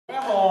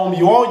home,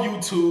 you're on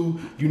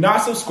YouTube, you're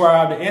not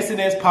subscribed to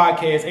SNS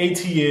Podcast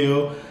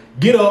ATL,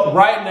 get up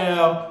right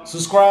now,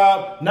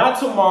 subscribe, not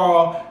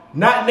tomorrow,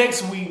 not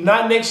next week,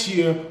 not next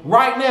year,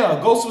 right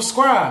now, go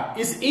subscribe.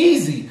 It's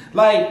easy.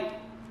 Like,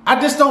 I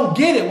just don't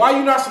get it. Why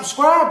you not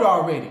subscribed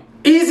already?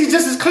 Easy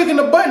just as clicking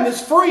the button.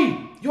 It's free.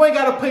 You ain't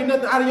got to pay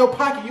nothing out of your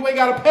pocket. You ain't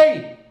got to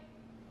pay.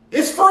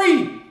 It's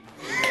free.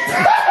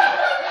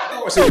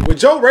 With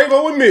Joe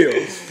Ravo and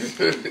Mills.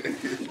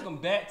 Welcome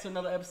back to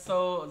another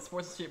episode of the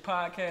Sports and Shit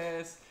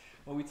Podcast,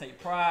 where we take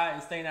pride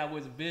in staying out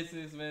with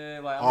business,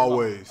 man. Like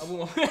always. I'm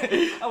with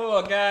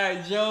my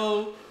guy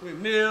Joe, with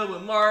Mill,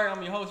 with Mark.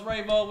 I'm your host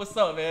Ravo. What's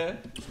up, man?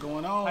 What's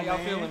going on? How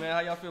y'all feeling, man? How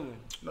y'all feeling?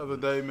 Another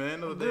day, man.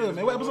 Another day. Good,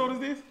 man. What episode is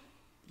this?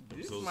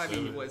 This might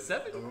be what,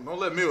 7? Don't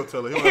let Mill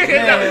tell it.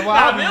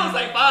 Nah, Mill's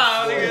like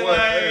 5.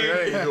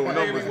 Nigga,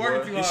 Like,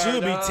 working too hard. It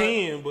should be dog.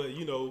 10, but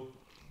you know.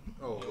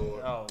 Oh,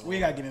 Lord. Oh, We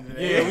ain't gotta get into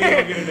that. Yeah, we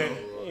ain't getting that.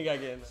 you gotta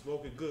get in there.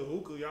 Smoking good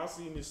hookah. Y'all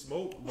seen this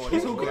smoke? Boy,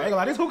 this hookah, I ain't gonna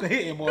lie, this hookah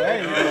hitting, boy.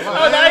 Hey,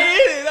 Oh, now he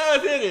hit it. Now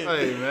it's hit it.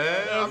 Hey,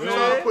 man. I'm man.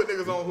 trying to put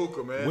niggas on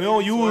hookah, man. We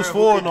don't use Swearing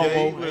foil hookah no game.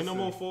 more. Ain't no Listen.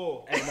 more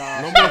foil.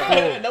 no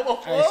more No more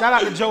Hey, shout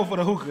out to Joe for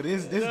the hookah.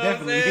 This You know what I'm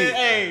definitely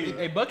saying? hit.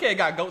 Hey, Buckhead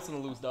got goats in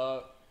the loose,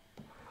 dog.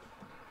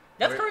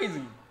 That's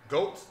crazy.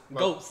 Goats?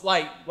 Goats,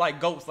 like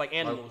goats, like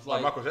animals,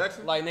 like Michael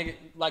Jackson? like nigga,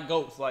 like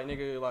goats, like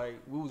nigga, like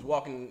we was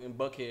walking in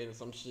Buckhead or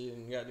some shit,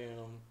 and goddamn,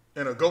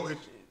 And a goat.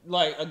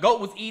 like a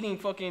goat was eating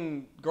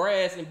fucking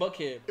grass in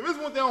Buckhead. If it's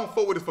one thing I don't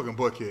fuck with, this fucking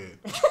Buckhead.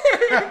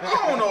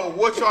 I don't know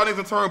what y'all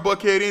niggas turn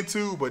Buckhead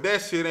into, but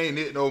that shit ain't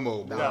it no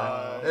more, bro.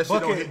 That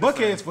shit don't hit the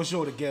Buckhead's same. for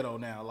sure the ghetto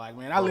now. Like,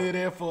 man, I lived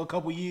there for a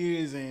couple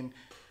years, and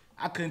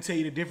I couldn't tell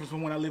you the difference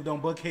from when I lived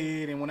on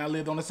Buckhead and when I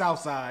lived on the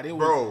south side. It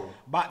was Bro.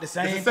 about the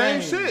same It's the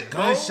same thing. shit,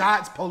 bro.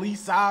 Gunshots, police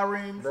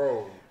sirens.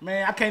 Bro.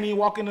 Man, I can't even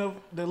walk in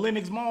the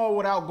Lenox Mall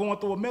without going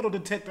through a metal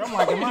detector. I'm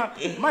like,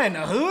 am I in the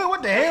hood?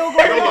 What the hell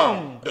going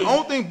on? The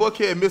only thing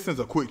Buckhead missing is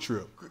a quick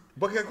trip.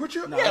 Buckhead quick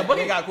trip? Yeah,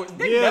 Buckhead got quit.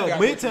 Yeah,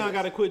 Midtown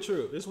got a quick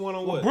trip. This one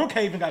on what?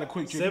 Brookhaven got a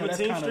quick trip.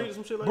 17th Street or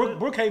some shit like that?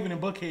 Brookhaven and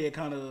Buckhead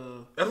kind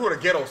of. That's where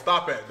the ghetto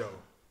stop at, though.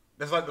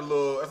 That's like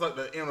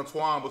the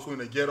intertwine between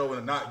the ghetto and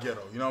the not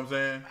ghetto. You know what I'm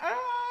saying?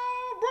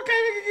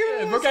 Brookhaven can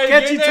get a little Brookhaven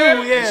sketchy get there?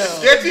 too, yeah.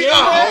 Sketchy?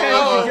 Brookhaven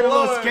Oh, get a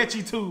little Lord.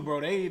 sketchy too,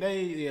 bro.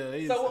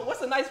 They So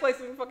what's a nice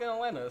place in fucking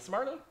Atlanta?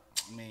 Smyrna?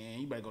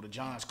 man, you better go to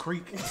Johns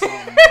Creek or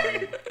something.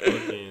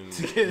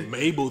 Fucking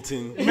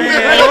Mableton. Man,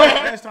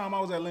 last time I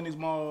was at Lenox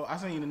Mall, I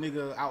seen a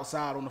nigga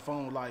outside on the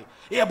phone like,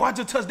 yeah, boy, I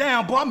just touched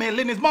down, boy, I'm at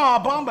Lenox Mall,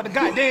 boy, I'm about to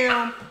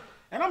goddamn.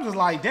 And I'm just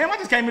like, damn, I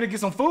just came here to get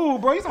some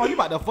food, bro. He's like, you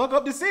about to fuck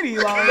up the city,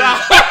 like, you know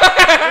what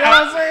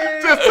I'm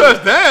saying? Just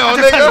touch down,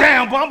 Just touched nigga.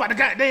 down, boy, I'm about to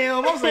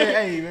goddamn. I'm saying,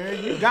 hey,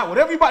 man, you got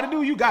whatever you about to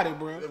do, you got it,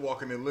 bro. They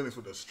walking in Linux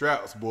with the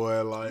straps,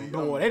 boy. Like,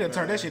 Boy, they done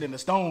turned that shit into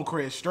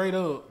Stonecrest, straight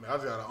up. Man, I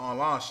just got an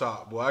online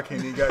shop, boy. I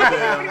can't even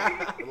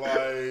goddamn.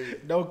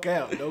 Like, No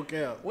cap, no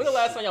cap. When the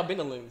last time y'all been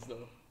to Linux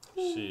though?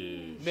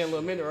 Shit. Been a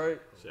little minute, right?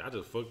 Shit, I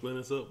just fucked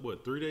Lennox up,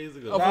 what, 3 days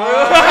ago? Oh, for real?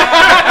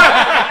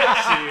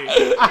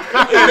 hey,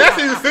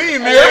 that's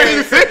insane, man.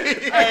 That's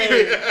insane.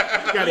 Hey,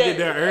 You gotta get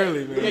there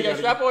early, man. you got your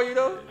strap on you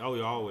though? Oh,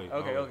 yeah, always.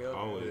 Okay, always, okay.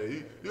 Always.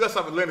 Yeah, you got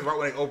something Linux right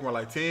when they open at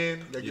like 10. You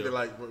gotta get Yeah. it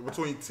like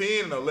between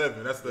 10 and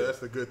 11. That's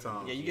the good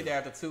time. Yeah, you get there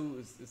after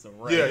 2, it's a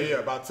wrap. Yeah,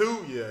 about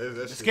 2. Yeah,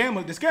 that's The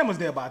scammer's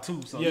there by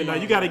 2. So Yeah, now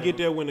you gotta get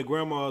there when the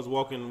grandma's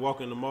walking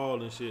the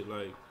mall and shit.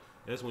 Like,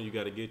 that's when you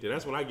gotta get there.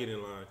 That's when I get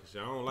in line. Cause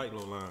I don't like no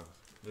lines.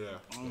 Yeah.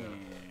 Come on,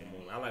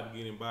 I like to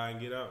get in by and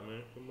get out,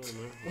 man. Come on,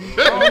 man.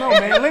 I don't know,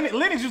 man.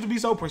 Lenox used to be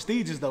so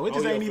prestigious, though. It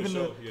just Oh, yeah, ain't for even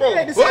sure, the. yeah. Bro, it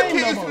ain't the same Buckhead no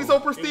used to be more. so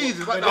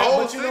prestigious. Like the But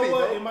whole you city, know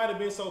what? bro. It might have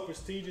been so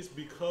prestigious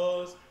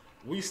because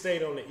we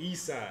stayed on the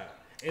east side.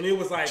 And it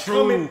was like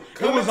True. coming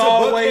It was to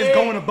always Buckhead,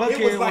 going to Buckhead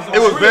It was, like was a It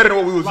was trip. better than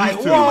what we was Like,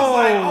 used to. whoa. It was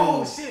like,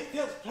 oh shit,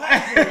 Phil's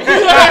Plaza.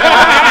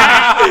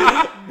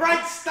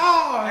 Bright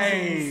stars.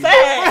 Hey,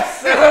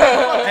 Facts.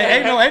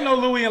 hey, ain't no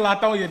Louis and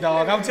Latoya,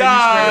 dog. I'm telling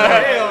you straight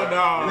up. Hell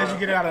no. Unless you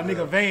get it out of a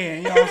nigga van,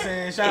 you know what I'm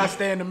saying? Shout out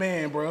Stan the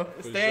Man, bro.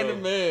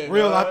 Standing man.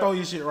 Real dog.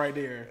 Latoya shit right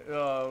there.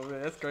 Oh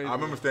man, that's crazy. I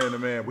remember staying the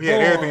man. We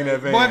had everything in that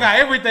van. Boy got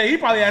everything. He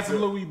probably had some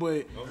Louis,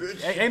 but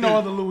ain't no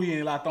other Louis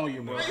in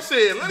Latoya, bro. Hey,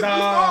 shit, let's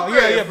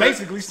Yeah,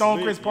 basically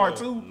Stonecrest Part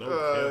 2. No cap.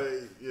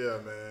 Yeah,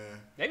 man.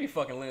 They be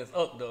fucking Linux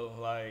up though,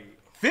 like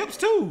Phipps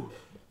too.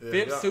 Yeah,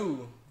 Phipps yeah.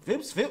 too.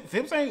 Phipps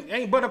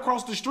ain't but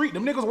across the street.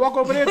 Them niggas walk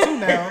over there too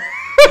now.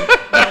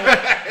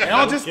 They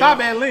don't just stop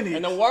at Lenny.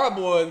 And the Water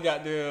Boys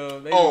got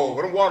them. Oh,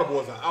 but them water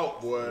boys are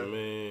out, boy.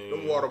 Man.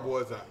 Them water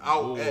boys are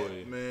out.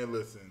 Boy. Man,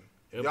 listen.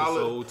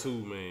 Episode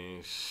 2,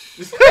 man.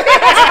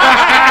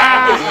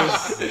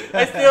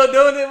 They still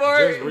doing it,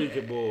 Mark? Just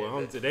Ricky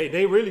boy.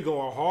 They really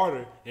going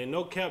harder, and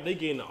no cap, they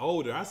getting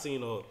older. I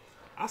seen a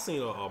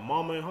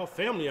mama and her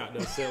family out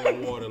there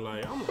selling water.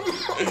 Like, I'm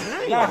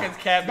like, Marcus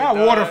Cabot. Got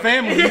dog. water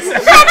families.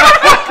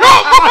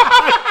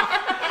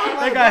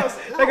 they got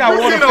We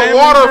water seen a families.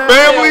 water man.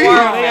 family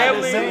Water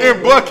family. in they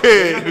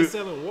Buckhead. been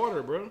selling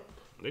water, bro.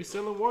 They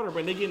selling water,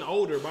 but they getting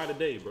older by the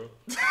day, bro.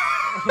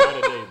 By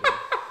the day, bro.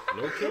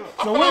 No cap.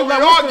 So We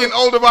what, all getting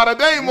older by the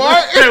day,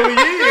 Mark. Yeah, we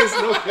is,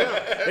 no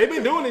cap. They've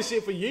been doing this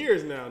shit for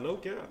years now, no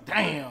cap.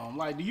 damn,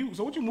 like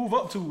so what you move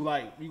up to?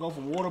 Like you go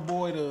from water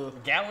boy to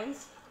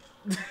Gallons?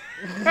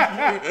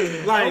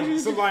 Like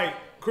some like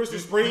Crystal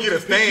Springs. You get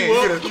a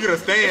stand. You get a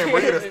stand, bro.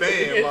 You get a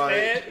stand.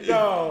 Like,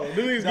 No,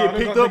 niggas No, get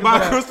they picked go- up by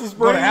they go to- Crystal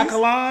go to Springs.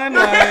 Alkaline.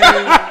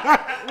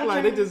 Like,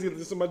 Like they just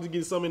get somebody to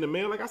get something in the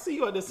mail. Like I see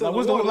you out there selling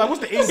what's the water. what's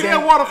the end Sell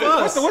game? water for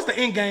us. What's the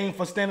end game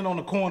for standing on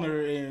the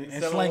corner and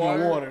Selling slinging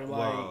water? water? Like,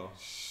 Wow.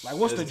 like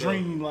what's That's the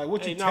dream? Like,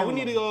 what Hey, you now telling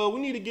we need them? to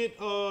we need to get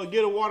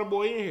a water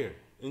boy in here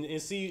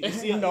and see.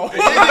 No.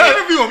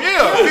 interview him,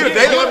 yeah. See the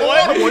daily life of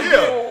water boy,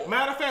 yeah.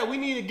 Matter of fact, we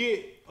need to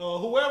get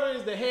whoever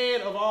is the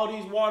head of all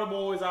these water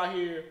boys out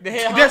here. The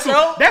head That's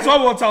honcho? what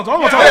I want to talk to. I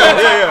want to talk Yeah,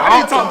 to. yeah, yeah. I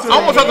need to talk to. I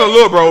want to talk to the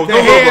little bros. the The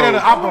little head of the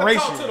bros. I want to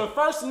talk operation. to the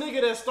first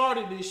nigga that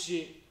started this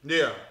shit,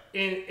 Yeah.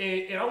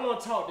 and I want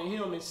to talk to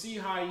him and see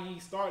how he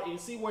started and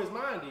see where his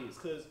mind is,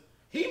 cause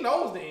he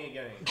knows the end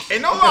game.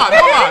 And no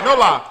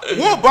lie.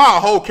 We'll buy a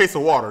whole case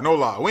of water. No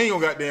lie. We ain't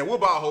gonna goddamn. We'll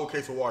buy a whole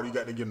case of water. You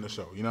got to get in the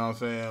show. You know what I'm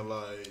saying?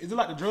 Like, Is it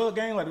like the drug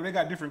game? Like, do they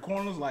got different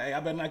corners? Like, hey, I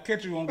better not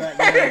catch you on that.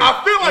 Game.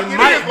 I feel like it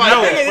might- is like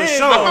no, that. for I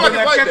sure. feel like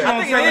it's like that.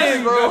 I think it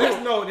is,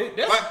 bro.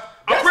 That's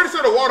I'm pretty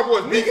sure the water boy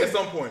is big at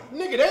some point.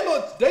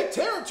 nigga, they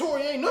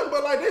territory ain't nothing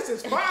but like this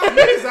is 5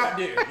 niggas out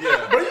there.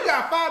 Yeah. But you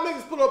got 5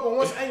 niggas pull up on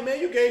one. Hey man,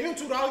 you gave him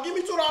 $2. Give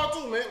me $2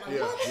 too, man. Like,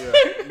 Yeah,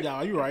 what? yeah.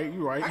 Yeah, you right.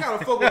 You right. I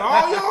gotta fuck with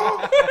all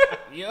y'all.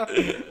 yeah.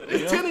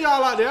 There's 10 of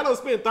y'all out there. I done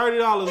spent $30,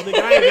 nigga.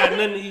 I ain't got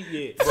nothing to eat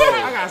yet.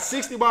 I got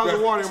 60 bottles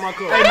of water in my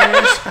cup.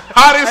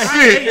 Hot as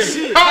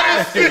shit. Hot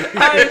as shit.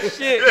 Hot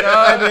shit, Hey,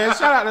 dog. man,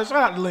 shout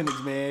out to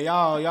Lennox, man.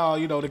 Y'all,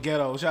 you know the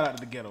ghetto. Shout out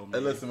to the ghetto, Hey,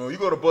 man. listen, man. You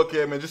go to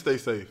Buckhead, man. Just stay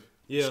safe.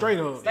 Yeah. Straight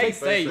up. Stay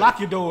safe. Lock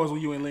your doors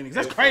when you in Lennox.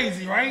 That's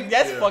crazy, right?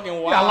 That's fucking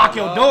wild. You gotta lock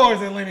your dog.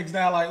 doors in Lennox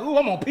now. Like, ooh,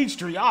 I'm on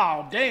Peachtree.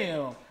 Oh,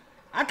 damn.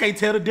 I can't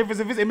tell the difference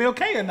if it's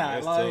MLK or not.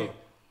 That's like, tough.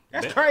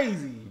 that's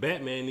crazy.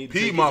 Batman need to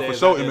Piedmont take for his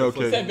sure, ass out there to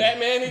MLK. That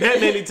Batman.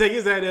 Batman need to take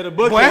his ass out of the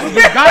bucket. Boy, that's a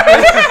new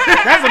Gotham.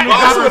 That's a new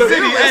Gotham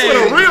City. That's Hey,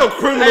 where the real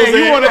criminals hey,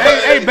 you at. wanna,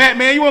 hey,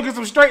 Batman, you wanna get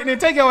some straightening?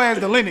 Take your ass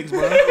to Lennox,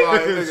 bro. Like,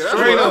 nigga, that's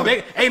Straight what up,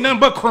 they ain't nothing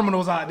but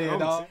criminals out there,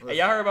 dog. Hey,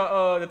 y'all heard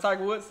about the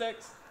Tiger Woods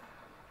sex?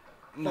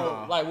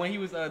 Nah. Like when he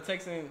was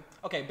texting.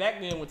 Okay, back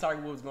then when Tiger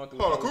Woods was going through.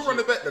 Hold on, his can we whole run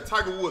it back? The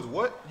Tiger Woods,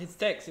 what? shit, his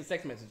text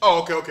message.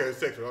 Oh, okay, it's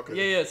sexual.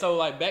 Okay. Yeah. So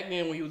like back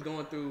then when he was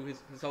going through his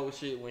whole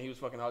shit when he was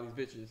fucking all these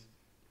bitches. You know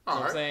what I'm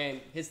Alright.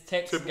 saying? His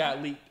text Typical.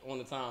 got leaked on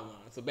the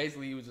timeline. So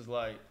basically he was just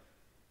like,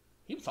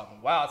 he was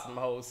talking wild to them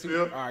hoes. Super.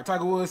 Yeah. All right,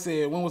 Tiger Woods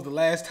said, when was the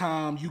last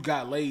time you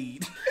got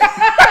laid?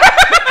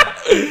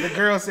 The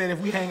girl said, if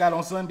we hang out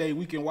on Sunday,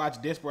 we can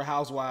watch Desperate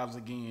Housewives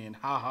again.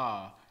 Ha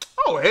ha.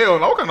 Oh, hell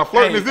no. What kind of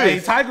flirting is Hey,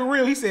 this? Tiger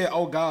Real, he said,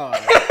 oh God.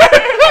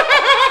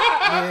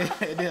 And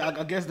then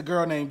I guess the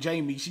girl named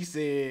Jamie, she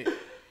said,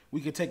 we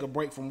could take a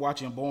break from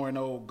watching boring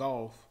old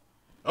golf.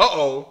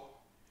 Uh-oh.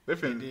 They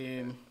finna.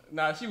 Then,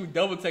 Nah, she was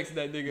double texting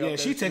that nigga. yeah, up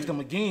she there, texted too. him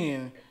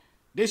again.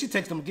 Then she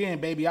texted him again,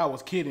 baby, I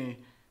was kidding.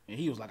 And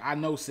he was like, I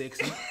know,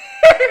 sexy.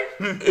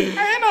 Hey, ain't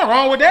nothing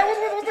wrong with that. What's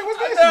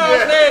this? You know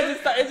what I'm saying?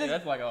 It's just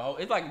that's like a whole.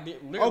 It's like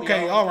literally.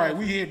 Okay, all right,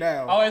 we here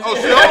now. Oh, it's, Oh,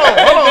 shit.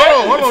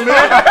 Hold on,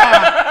 man.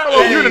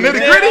 Hold on, you in the nitty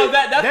gritty?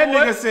 That's That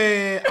what- nigga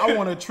said, I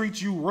want to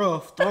treat you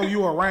rough, throw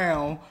you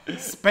around,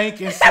 spank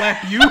and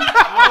slap you.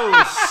 Oh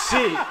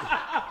shit.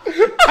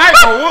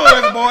 Tiger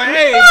Woods, boy.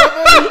 Hey,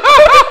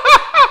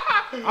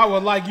 I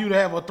would like you to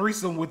have a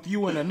threesome with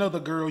you and another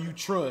girl you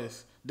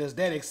trust. Does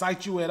that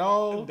excite you at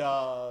all?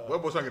 Dog.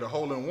 That boy's trying to get a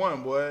hole in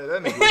one, boy.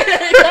 That nigga.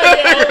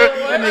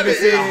 That nigga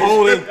said,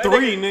 Hole in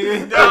 3,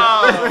 nigga.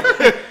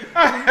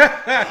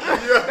 that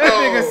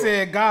nigga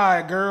said,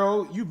 God,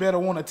 girl, you better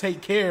want to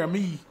take care of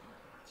me.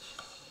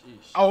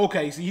 Oh,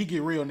 okay. See, he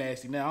get real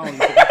nasty now. I don't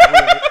even think I can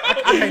read it.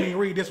 I can't even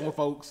read this one,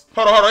 folks.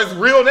 Hold on. It's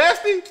real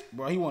nasty?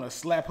 Bro, he want to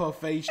slap her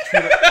face,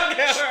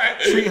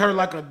 treat her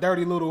like a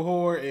dirty little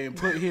whore, and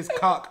put his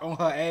cock on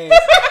her ass.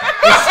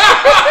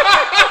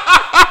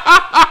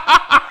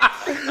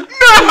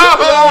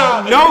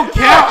 No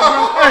cap,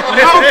 bro.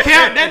 No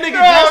cap. That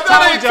nigga just that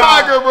told ain't y'all.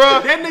 Tiger,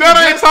 bro. That nigga That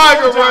ain't just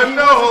Tiger, told y'all bro. he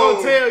No.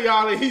 wasn't gonna tell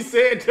y'all and he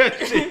said that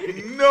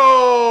shit.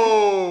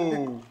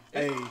 No.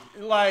 Hey,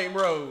 Like,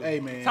 bro. Hey,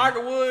 man.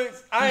 Tiger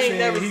Woods. I he ain't said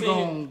never he seen.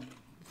 gonna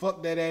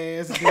fuck that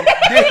ass.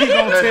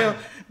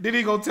 Then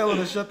he gonna tell her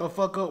to shut the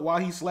fuck up while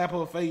he slap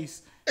her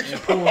face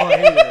and pull her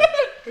hair.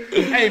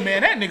 Hey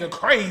man, that nigga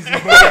crazy, bro.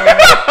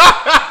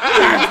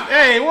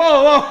 Hey,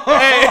 whoa.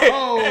 Hey.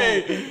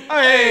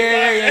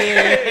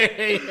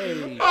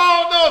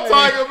 Oh, no,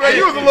 Tiger, man.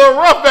 You was a little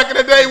rough back in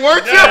the day,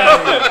 weren't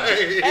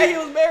you? Hey, he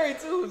was married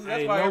too. So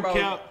that's Hey, why no everybody.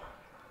 cap.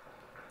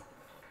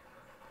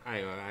 I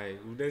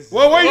ain't. This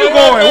Well, where you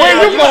going?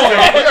 Where you going?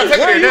 We gotta take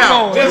it there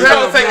now. going? Just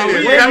have to take it there.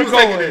 We Where have you to take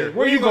it going? there.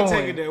 Where you gonna going?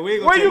 take it there? We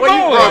ain't Where gonna you take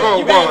it going? Bro,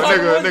 You been in that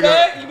Tiger nigga, Woods nigga.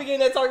 bag? You been getting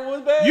that Tiger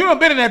Woods bag? You done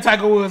been in that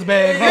Tiger Woods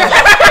bag,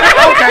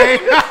 huh? Okay.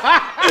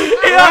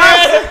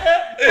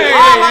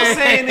 All I'm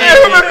saying Hey, who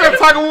is, look at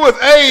Tiger Woods?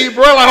 Hey,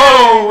 bro, like,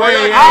 hold on,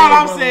 bro. all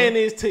I'm saying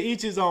is to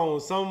each his own.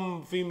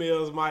 Some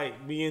females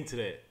might be into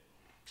that.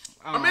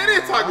 I mean,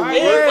 it is Tiger Woods.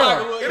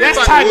 Yeah. It is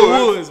That's Tiger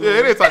Woods, Yeah,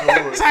 it is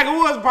Tiger Woods. Tiger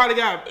Woods probably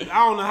got, I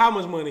don't know how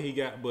much money he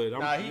got, but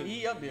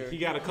he up there. He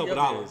got a couple up there.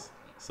 dollars.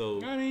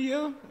 So I mean,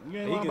 yeah. You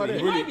ain't lying can about that.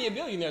 He might be a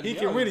billionaire. he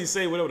can really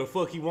say whatever the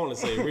fuck he want to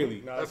say,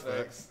 really. That's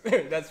facts.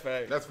 That's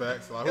fact. That's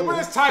facts. Like, Yeah, who but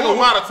it's Tiger am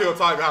Woods. I to tell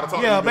Tiger how to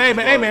talk? Yeah, to these baby.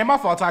 bitches, Hey, bro? man, my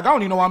fault, Tiger. I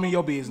don't even know why I'm in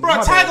your business. Bro,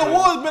 My Tiger bad,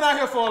 Woods been out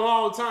here for a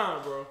long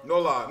time, bro. No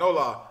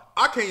lie.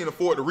 I can't even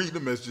afford to read the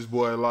messages,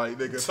 boy. Like,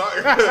 nigga,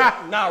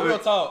 Tiger. Nah, real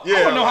talk. Yeah,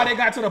 I don't know how like- they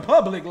got to the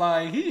public.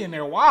 Like, he in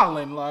there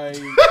wilding. Like,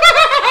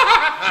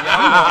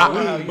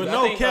 But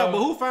no cap, but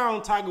who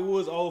found Tiger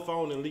Woods' old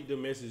phone and leaked the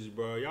messages,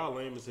 bro? Y'all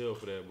lame as hell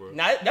for that, bro.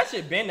 Nah, that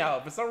shit been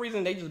out. For some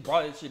reason, they just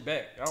brought that shit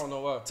back. I don't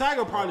know why.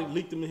 Tiger probably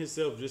leaked them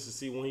himself just to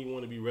see when he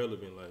want to be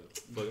relevant. Like,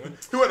 fuck.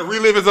 He want to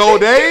relive his old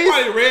He days.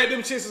 probably read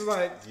them shits. Was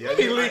like, Yeah,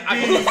 he leaked I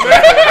these.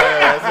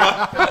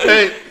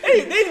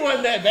 Hey, These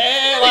wasn't that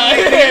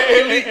bad.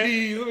 He leaked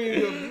these.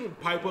 Let me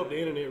pipe up the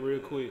internet real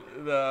quick.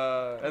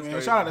 That's man,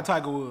 crazy. shout out to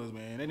Tiger Woods,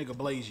 man. That nigga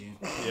Blasian.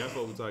 Yeah, I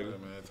fuck with Tiger.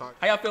 man, talk.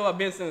 How y'all feel about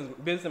Ben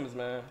Simmons,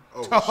 man?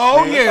 Oh, shit.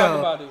 Talk yeah.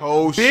 about it.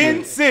 Oh Ben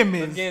shit.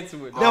 Simmons. Get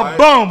into it. The dog. Alright.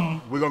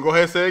 bum. We're gonna go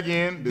ahead and say it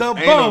again. This The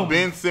ain't bum. a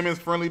Ben Simmons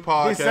friendly This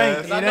podcast.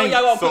 ain't- I It know ain't.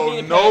 y'all gonna put So me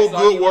in the no past, so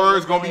I good need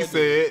words to gonna be go ahead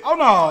and said. Oh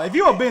no, if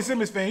you're a Ben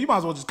Simmons fan, you might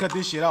as well just cut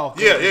this shit off.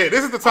 Yeah,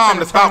 this is the time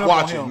to stop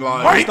watching.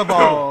 First of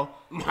all,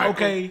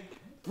 okay,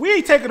 we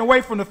ain't taking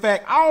away from the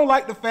fact. I don't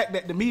like the fact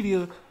that the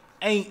media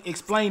ain't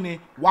explaining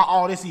why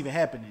all this even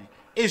happening.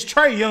 It's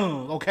Trae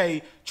Young,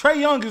 okay? Trae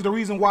Young is the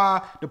reason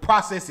why the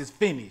process is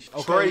finished.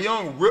 Okay? Trae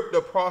Young ripped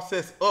the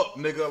process up,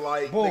 nigga.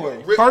 Like, Boy, nigga,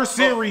 ripped first up,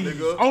 series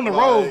nigga. on the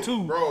Like, road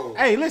too. bro.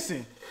 Hey,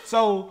 listen.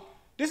 So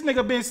this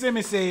nigga Ben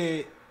Simmons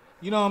said,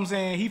 you know what I'm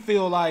saying? He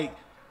feel like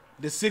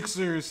the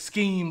Sixers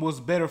scheme was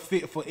better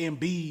fit for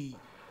Embiid,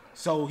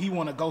 so he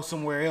want to go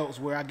somewhere else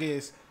where I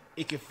guess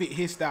it can fit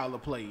his style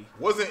of play.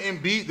 Wasn't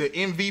Embiid the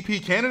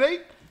MVP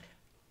candidate?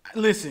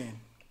 Listen,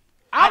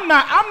 I'm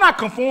not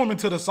conforming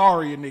to the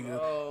sorry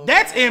nigga.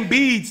 That's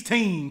Embiid's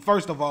team,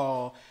 first of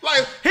all.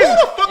 Like, who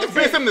the fuck is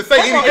Ben Simmons to say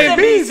That's what anything?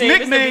 Embiid Embiid's team, it's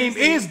nickname Embiid's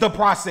team. is the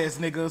process,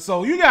 nigga.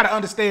 So you gotta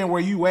understand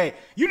where you at.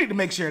 You need to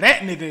make sure that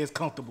nigga is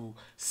comfortable.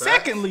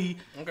 Secondly,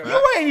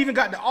 you ain't even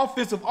got the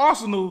offensive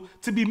arsenal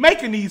to be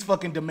making these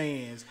fucking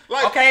demands.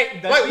 Like, Okay,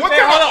 let's like be what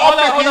fair. kind of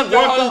offense Hold you up,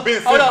 run through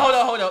Ben Simmons?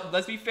 hold up.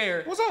 Let's be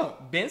fair. What's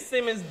up? Ben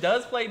Simmons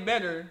does play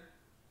better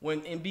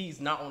when Embiid's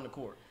not on the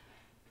court.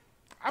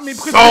 I mean,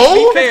 because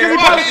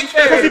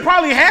So? he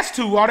probably has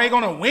to. Are they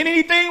gonna win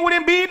anything with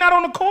Embiid not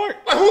on the court?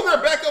 Like, who's their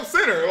backup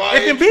center?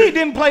 Like, If Embiid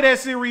didn't play that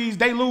series,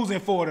 they losing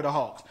 4 to the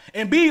Hawks.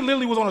 Embiid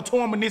literally was on a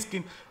torn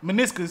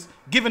meniscus,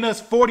 giving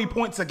us 40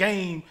 points a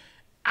game.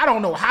 I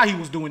don't know how he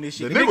was doing this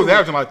shit. The nigga was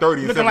averaging like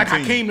 30 and looking like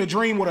 17. Hakeem the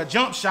Dream with a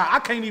jump shot. I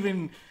can't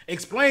even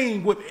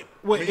explain what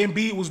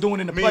Embiid was doing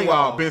in the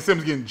meanwhile, playoffs. Ben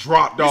Simmons getting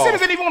dropped Ben off. Simmons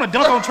didn't even want to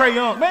dunk on Trae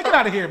Young. Man, get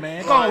out of here,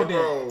 man. Go on with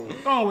Bro.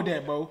 that. Go on with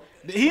that, bro.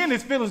 He in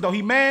his feelings, though.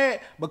 He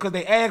mad because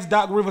they asked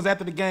Doc Rivers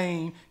after the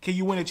game, can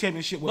you win a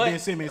championship with But Ben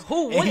Simmons?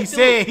 who And he wouldn't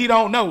said he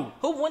don't know.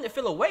 Who wouldn't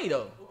feel away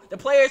though? The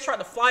players tried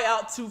to fly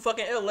out to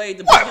fucking LA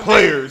to What beat him.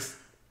 players?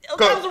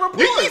 That was a report.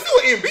 You see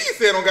what Embiid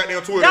said on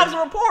goddamn Twitter? That was a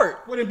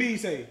report. What did Embiid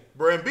say?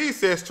 Bro, Embiid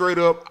said straight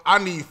up, I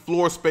need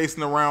floor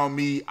spacing around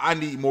me. I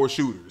need more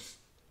shooters.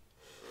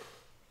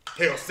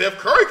 Hell, Steph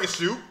Curry can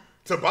shoot.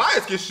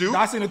 Tobias can shoot.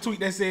 I seen a tweet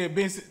that said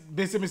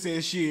Ben Simmons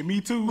said shit.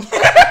 Me too.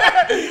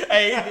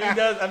 Hey, he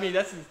does. I mean,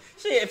 that's his,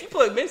 shit. If you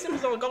put Ben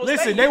Simmons on Golden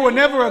Listen, State, they were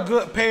never a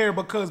good pair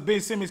because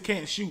Ben Simmons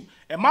can't shoot.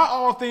 And my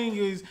all thing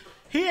is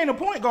he ain't a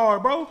point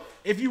guard, bro.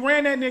 If you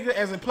ran that nigga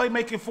as a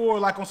playmaking forward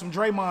like on some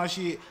Draymond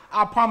shit,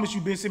 I promise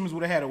you Ben Simmons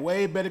would have had a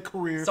way better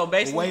career, So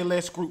basically, way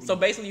less scrutiny. So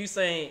basically, you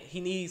saying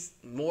he needs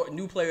more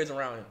new players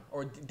around him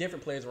or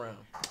different players around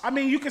him. I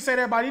mean, you can say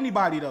that about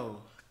anybody though.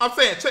 I'm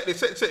saying, check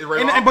this,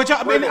 Ray. But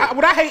y'all,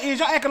 what I hate is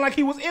y'all acting like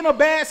he was in a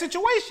bad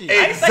situation. ain't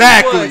say he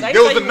Exactly. was. I ain't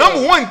There was say the he number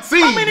was. one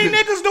seed. How many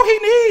niggas do he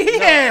need? He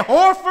had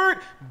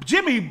Horford,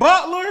 Jimmy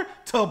Butler,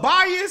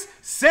 Tobias,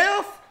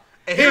 Seth,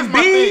 And here's my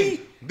Embiid.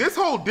 thing. This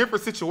whole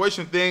different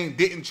situation thing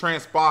didn't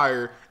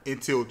transpire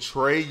until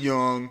Trae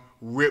Young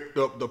ripped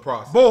up the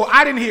process. Boy,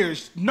 I didn't hear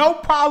no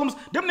problems.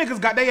 Them niggas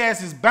got their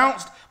asses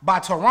bounced by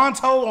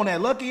Toronto on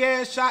that lucky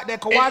ass shot, that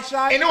Kawhi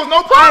shot. and there was no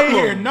I problem.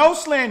 didn't hear no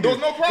slander. There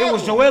was no problem. It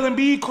was Joel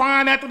Embiid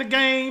crying after the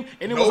game,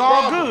 and it No was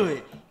all problem.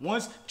 good.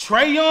 Once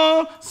Trae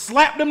Young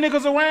slapped them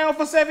niggas around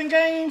for 7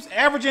 games,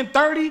 averaging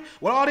 30,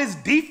 with all this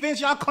defense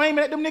y'all claiming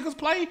that them niggas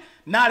play,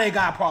 now they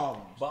got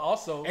problems. But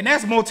also, And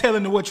that's more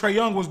telling than what Trae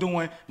Young was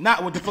doing,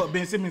 not what the fuck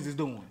Ben Simmons is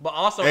doing.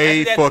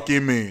 A that,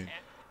 fucking man.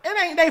 It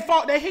ain't they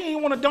fault that he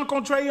ain't want to dunk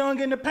on Trae Young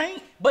in the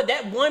paint. But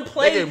that one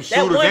play, They gave him that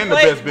shooters one and the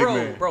play, best big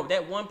man. bro,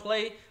 that one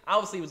play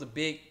obviously was a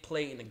big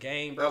play in the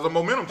game, That bro. was a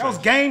momentum That was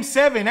change. game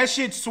 7. That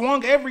shit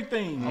swung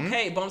everything.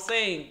 Okay, but I'm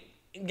saying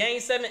game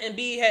 7,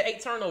 Embiid had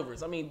 8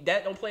 turnovers. I mean,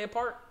 that don't play a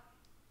part.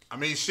 I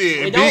mean, shit.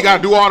 They Embiid don't- got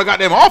to do all the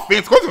goddamn offense.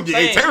 Of course, he'll get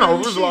 8 Saying,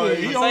 turnovers. shit, Like,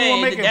 he I'm don't wanna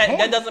saying make it that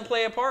point. doesn't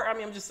play a part. I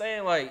mean, I'm just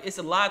saying like it's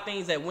a lot of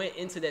things that went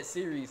into that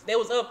series. They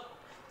was up.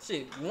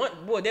 They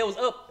was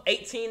up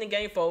 18 in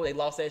game 4. They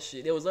lost that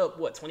shit. They was up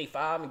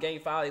 25 in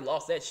game 5. They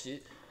lost that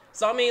shit.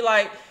 So I mean,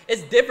 like,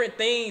 it's different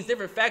things,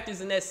 different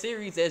factors in that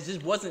series that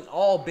just wasn't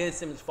all Ben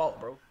Simmons' fault,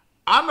 bro.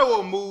 I know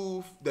a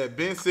move that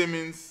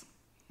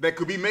that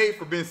could be made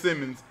for Ben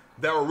Simmons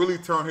that will really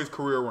turn his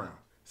career around.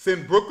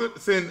 Send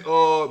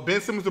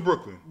Ben Simmons to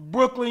Brooklyn.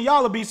 Brooklyn,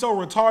 y'all will be so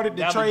retarded to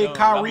That'd be trade dumb.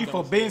 Kyrie That'd be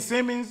for dumb Ben shit.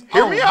 Simmons.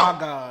 Hear me out. My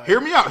God.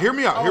 Hear me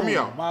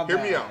out. my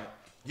God.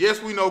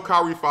 Yes, we know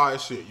Kyrie fire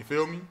as shit. You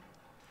feel me?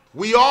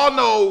 We all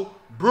know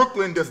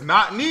Brooklyn does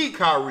not need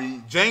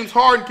Kyrie. James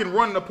Harden can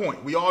run the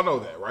point. We all know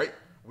that, right?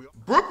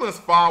 Brooklyn's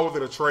fine whether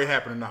the trade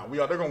happened or not.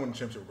 They're gonna win the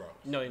championship, bro.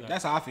 No, you're not.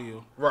 That's how I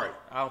feel. Right.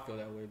 I don't feel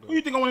that way, bro. Who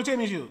you think gonna win the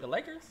championship? The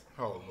Lakers?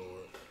 Oh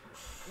Lord.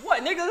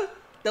 What, nigga?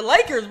 The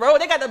Lakers, bro.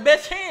 They got the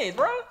best chance,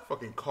 bro.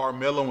 Fucking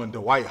Carmelo and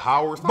Dwight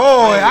Howard. Stop Boy,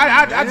 playing with me,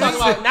 I man. just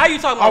Talking about, now you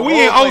talking about Are we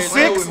in role players,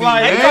 06? bro.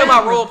 Like, Now you man, talking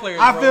about role players,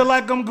 I bro. feel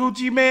like I'm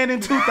Gucci Man in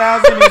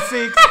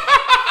 2006.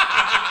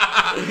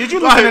 Did you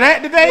listen to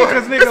that today?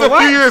 Because It's nigga, a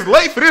what? few years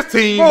late for this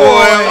team, boy.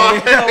 Boy.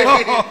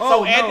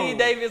 So Anthony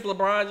Davis,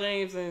 LeBron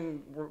James,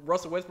 and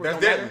Russell Westbrook That's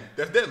don't deadly. matter?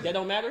 That's deadly. That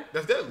don't matter?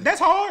 That's deadly.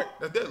 That's hard.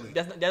 That's deadly.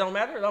 That don't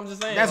matter? I'm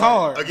just saying. That's like,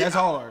 hard. Again, That's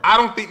hard. I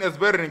don't think that's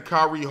better than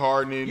Kyrie,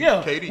 Harden, and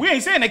Yeah, KD. we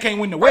ain't saying they can't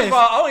win the First West. of all,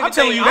 I don't even I'm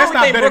telling think- you, I that's don't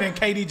not think better Brook-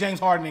 than KD, James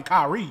Harden, and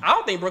Kyrie. I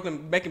don't think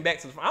Brooklyn making back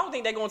to the. I don't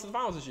think they're going to the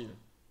finals this year.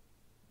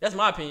 That's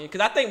my opinion.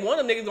 Because I think one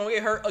of them niggas gonna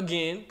get hurt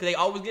again. Because they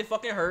always get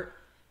fucking hurt.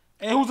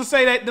 And who's to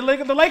say that the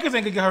Lakers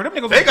ain't gonna get hurt? Them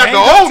niggas They was got banged the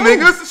up old too.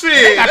 niggas. Shit.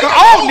 They got the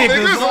old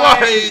niggas.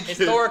 Like,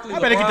 Historically, I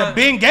better get LeBron- the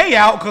Ben Gay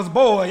out, cause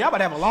boy, y'all about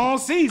to have a long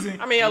season.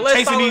 I mean, unless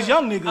chasing Solomon, these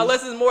young niggas.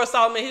 Unless it's more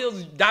Solomon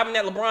Hills diving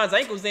at LeBron's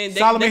ankles, then they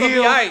Solomon gonna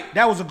Hill, be alright.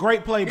 that was a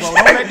great play, bro. Don't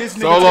let this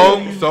nigga tell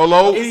you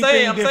Solo. anything I'm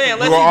saying, different.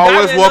 unless You are he's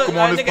always diving welcome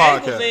at on this nigga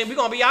ankles, podcast. then we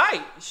gonna be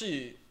alright.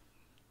 Shit.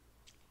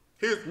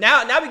 Here's-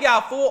 Now we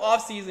got a full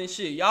offseason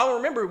shit. Y'all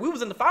remember we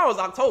was in the finals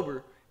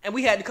October and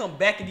we had to come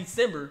back in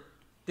December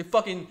to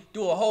fucking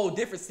do a whole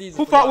different season.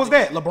 Who for fault y'all was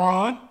niggas. that?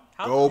 LeBron.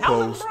 How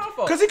Goalpost. was LeBron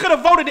fault? Because he could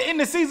have voted to end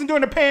the season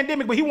during the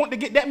pandemic, but he wanted to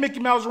get that Mickey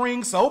Mouse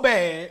ring so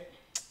bad.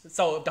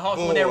 So if the Hawks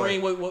won that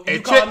ring, what you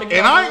and call check, Mickey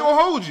and Mouse I ain't ring?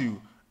 gonna hold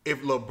you.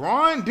 If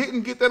LeBron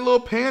didn't get that little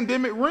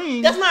pandemic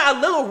ring, That's not a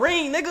little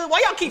ring, nigga.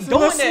 Why y'all keep a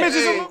doing little that?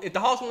 smidges Hey, of- if the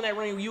Hawks won that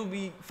ring, you'll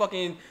be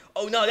fucking.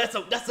 Oh no, that's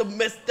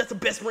the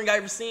best ring I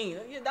ever seen.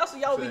 Yeah, that's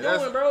what y'all be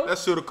doing, bro. That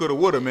shoulda, coulda,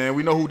 woulda, man.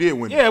 We know who did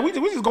win. Yeah, we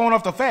just going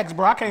off the facts,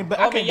 bro. I can't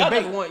I mean, y'all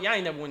debate. never won. Y'all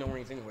ain't never won no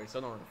rings anyway, so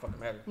it don't fucking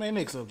matter. Man,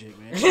 next subject,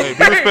 man. Hey,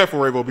 be respectful,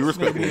 Ravo. Be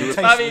respectful.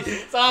 Nigga, I mean,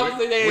 so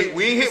obviously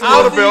we ain't hit obviously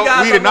below the belt. you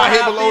guys We did don't not know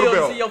hit how it below the feels to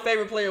belt. See your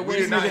favorite player We win.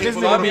 did not This hit nigga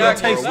below the being belt.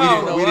 tasteless.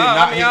 bro. We did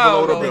not hit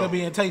below the Nigga belt.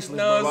 being tasteless,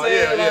 No, bro. I'm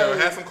Yeah, saying, yeah. like-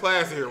 Have some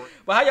class here.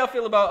 But how y'all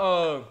feel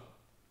about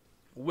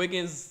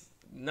Wiggins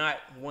not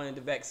wanting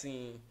the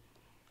vaccine?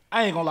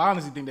 I ain't gonna lie, I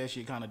honestly think that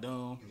shit kind of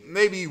dumb.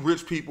 Maybe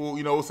rich people,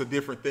 it's a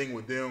different thing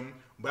with them.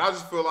 But I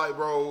just feel like,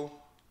 bro,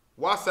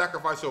 why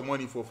sacrifice your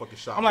money for a fucking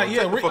shot? I'm like, bro?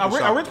 yeah, Take the a fucking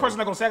rich shot, person bro.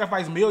 not gonna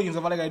sacrifice millions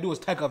if all they gotta do is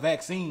take a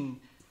vaccine.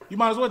 You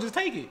might as well just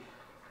take it.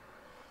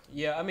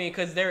 Yeah, I mean,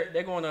 because they're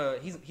going to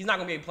he's not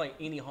gonna be able to play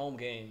any home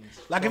games.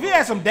 Like if he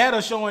had some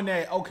data showing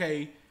that,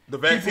 okay, The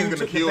vaccine's people who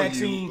gonna took kill the you,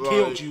 vaccine like-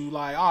 killed you,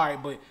 like all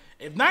right, but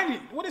if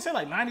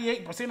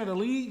 98% of the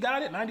league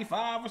got it,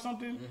 95 or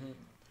something.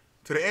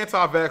 To the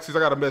anti-vaxxers, I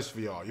got a message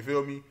for y'all. You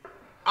feel me?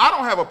 I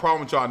don't have a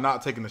problem with y'all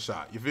not taking the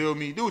shot. You feel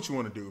me? Do what you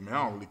want to do, man.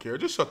 I don't really care.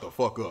 Just shut the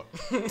fuck up.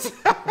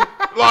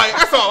 Like,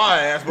 that's all I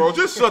ask, bro.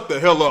 Just shut the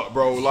hell up,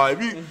 bro. Like,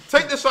 if you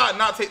take the shot,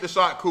 not take the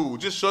shot, cool.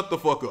 Just shut the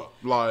fuck up.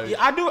 Like,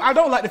 Yeah, I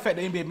don't like the fact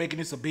that NBA making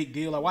this a big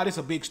deal. Like, why this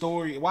a big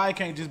story? Why it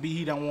can't just be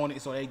he don't want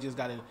it, so they just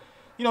gotta,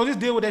 just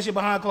deal with that shit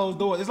behind closed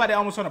doors. It's like they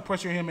almost trying to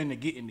pressure him into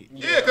getting it.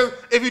 yeah, because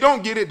if you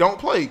don't get it, don't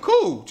play.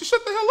 Cool. Just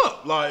shut the hell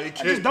up. Like,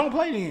 Just don't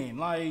play then.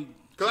 Like,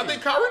 Because I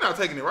think Kyrie not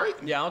taking it, right?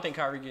 Yeah, I don't think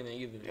Kyrie getting it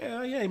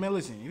either. yeah, man.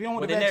 Listen, if you don't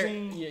want But the then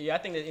vaccine, yeah, I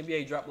think the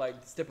NBA dropped like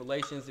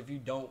stipulations. If you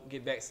don't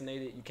get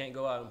vaccinated, you can't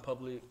go out in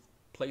public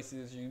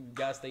places. You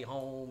gotta stay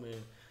home and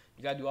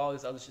you gotta do all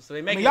this other shit. So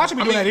they make y'all should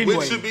be doing that anyway.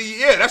 Which should be,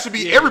 that should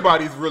be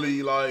everybody's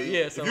really like.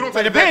 Yeah, if so- you don't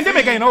like take the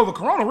pandemic vaccine- ain't over.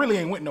 Corona really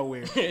ain't went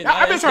nowhere. I've been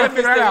it's trying to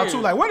figure that definitely out still too.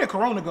 here. Like, where did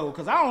Corona go?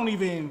 Because I don't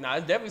even. Nah,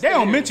 it's definitely They still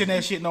don't here. mention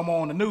that shit no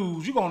more on the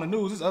news. You go on the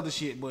news, it's other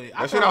shit, but I That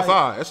feel shit like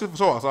outside. That shit for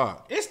sure outside.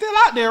 it's still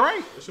out there,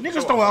 right? should be Niggas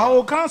so throwing outside.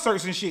 whole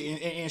concerts and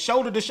shit and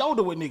shoulder to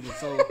shoulder with niggas.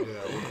 So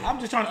I'm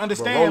just trying to Bro,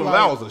 understand. Rolling Like,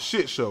 Loud was a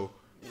shit show.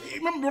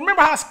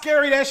 remember how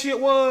scary that shit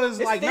was?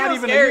 It's like still not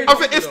even a scary. year. I'm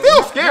saying it's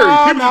still scary.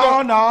 No, People just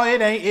don't- no,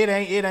 it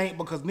ain't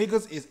because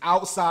niggas is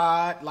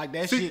outside. Like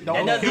that See, shit don't.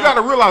 that know. doesn't- you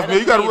gotta realize, that man.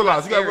 You gotta doesn't mean realize.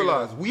 it's You gotta scary,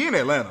 realize. We in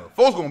Atlanta.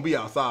 Folks gonna be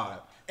outside.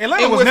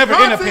 Atlanta In was never in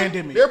a Wisconsin,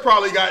 pandemic. They're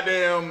probably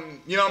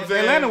goddamn. You know what I'm saying?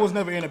 Atlanta was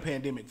never in a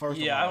pandemic. First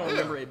Yeah, I of all, don't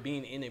remember it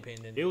being in a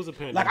pandemic. It was a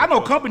pandemic. like I know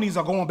for- companies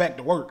are going back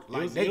to work. It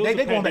Like was, they it was a going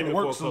back to pandemic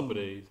work for a couple soon.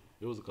 days.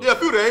 It was a couple. Yeah, a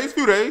few days.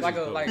 Few days.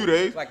 Like few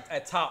days. like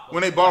at top.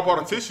 When they bought up all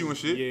the tissue and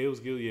shit. Yeah, it was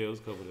good. Yeah, it was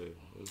a couple days.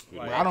 It was a few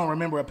Like- days. I don't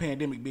remember a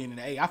pandemic being in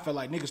the A. I feel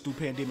like niggas do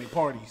pandemic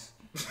parties.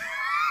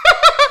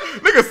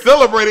 Niggas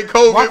celebrated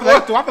COVID. Well, I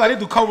feel what? like they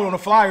threw COVID on the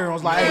flyer and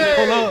was like, hey,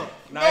 pull up.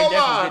 Nah, he No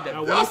lie. definitely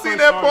did that. Y'all see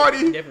that He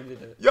party? definitely did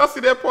that. Y'all see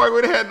that party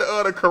where they had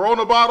the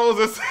Corona bottles?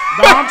 Bro,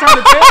 I'm trying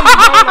to tell you,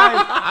 bro,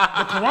 like,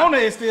 the corona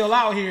is still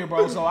out here,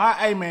 bro. So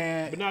hey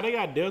man, But now they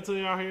got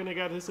Delta out here, and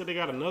they said they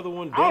got another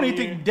one. I don't even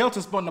down think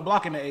Delta spun the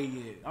block in the A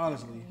yet,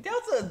 honestly.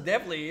 Delta's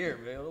definitely here,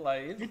 man.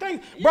 Like, You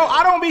think, bro?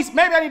 I don't be.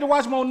 Maybe I need to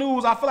watch more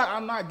news. I feel like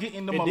I'm not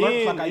getting them And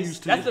alerts then like I it's-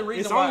 used to. that's the here.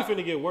 reason It's why. only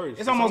finna get worse.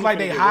 It's almost only like finna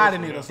they get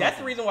hiding worse it from or that. That's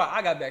the reason why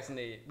I got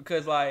vaccinated,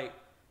 because like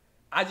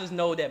I just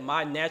know that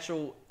my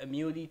natural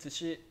immunity to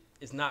shit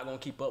is not gonna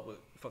keep up with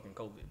fucking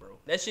COVID, bro.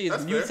 That shit is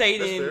That's fair. That's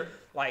mutating fair.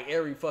 like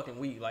every fucking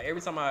week. Like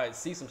every time I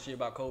see some shit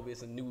about COVID,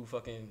 it's a new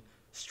fucking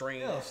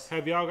strain.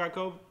 Have y'all got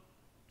COVID?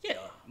 Yeah.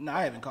 No,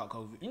 I haven't caught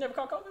COVID. You never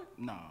caught COVID?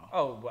 No.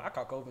 Oh, well, I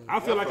caught COVID. I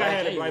feel like I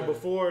had it like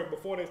January.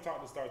 before they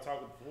start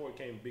talking, before it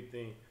came a big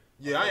thing.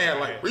 Yeah, I ain't had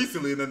like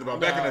recently nothing about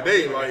back in the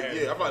day. Like,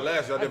 yeah, I feel like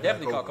last year I I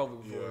definitely caught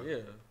COVID before.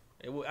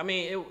 Yeah. I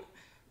mean,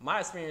 my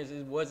experience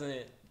it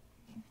wasn't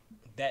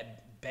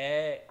that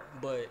bad,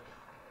 but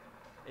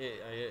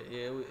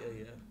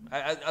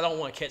I don't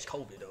want to catch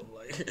COVID though.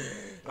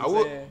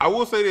 Like, I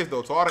will say this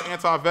though, to all the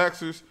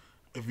anti-vaxxers,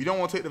 if you don't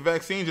want to take the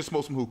vaccine, just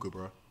smoke some hookah,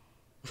 bro.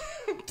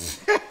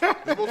 Just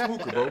smoke some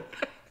hookah, bro.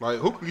 Like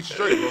hookah get you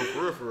straight, bro.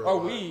 For real, for real. or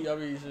Like, weed. I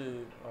mean,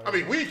 shit. I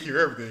mean, weed cure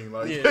everything.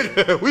 Like,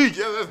 Yeah. weed,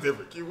 yeah, that's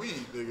different. Cure weed,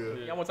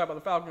 nigga. Y'all want to talk about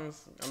the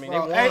Falcons? I mean,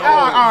 Bro, they hey, won. all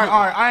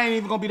right. I ain't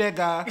even gonna be that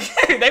guy.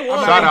 They won.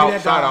 Shout gonna out, be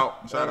that shout guy.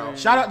 out, shout out.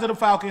 Shout out to the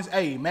Falcons.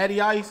 Hey, Matty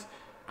Ice.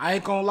 I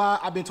ain't gonna lie.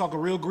 I've been talking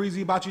real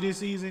greasy about you this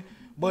season.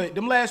 But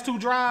them last two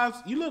drives,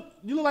 you look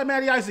like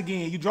Matty Ice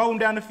again. You drove him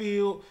down the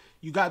field.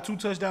 You got 2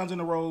 touchdowns in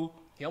a row.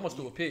 He almost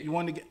threw a pick. You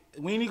wanted to get.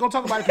 We ain't even gonna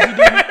talk about it because he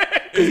didn't.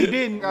 Because he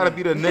didn't. Gotta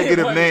be the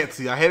negative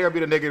Nancy. I hate it gotta be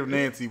the negative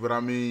Nancy, but I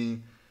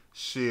mean,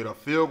 shit, a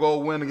field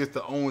goal win against the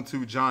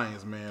 0-2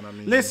 Giants, man. I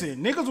mean,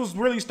 Listen, niggas was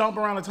really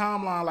stomping around the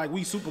timeline like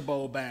we Super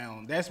Bowl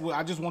bound. That's what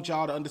I just want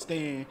y'all to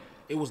understand.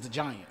 It was the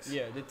Giants.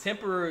 Yeah, to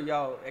temper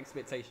y'all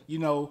expectations. You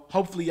know,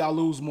 hopefully y'all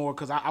lose more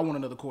because I want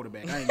another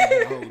quarterback. I ain't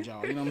gonna hold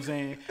y'all. You know what I'm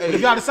saying? But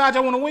if y'all decide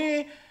y'all want to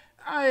win,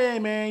 hey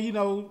man, you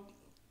know,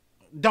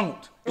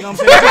 don't. You know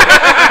what I'm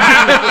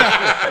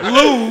saying?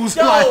 Lose.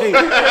 Like,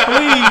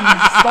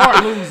 please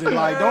start losing.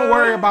 Like, don't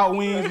worry about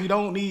wins. We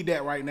don't need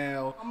that right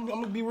now. I'm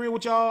gonna be real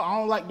with y'all. I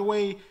don't like the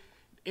way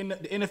the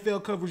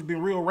NFL coverage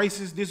been real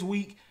racist this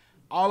week.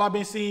 All I've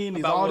been seeing is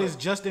About all what? this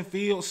Justin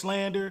Fields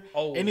slander.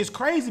 Oh. And it's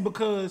crazy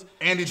because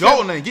Andy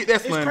Dalton ain't get that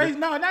it's slander. crazy.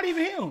 No, not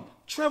even him.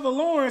 Trevor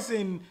Lawrence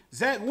and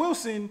Zach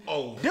Wilson.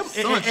 Oh, them,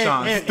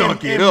 Sunshine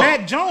stunk it and up.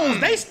 Mac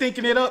Jones, they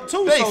stinking it up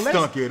too. They so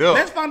stunk it up.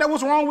 Let's find out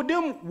what's wrong with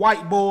them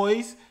white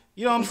boys.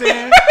 You know what I'm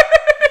saying?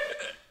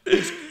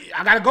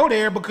 I gotta go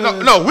there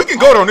because No, we can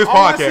go there on this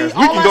podcast. We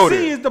can go all I see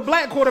there. is the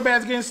black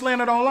quarterbacks getting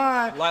slandered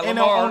online Like and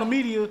Lamar. on the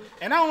media,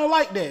 and I don't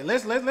like that.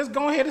 Let's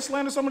go ahead and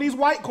slander some of these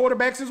white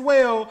quarterbacks as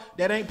well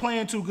that ain't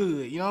playing too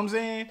good. You know what I'm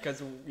saying?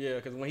 Because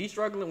when he's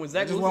struggling, when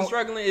Zach just Wilson's won't-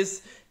 struggling,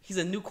 he's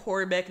a new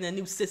quarterback in a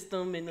new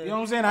system. And You know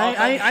what I'm saying?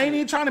 I ain't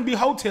even trying to be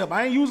hotep.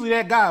 I ain't usually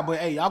that guy, but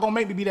hey, y'all gonna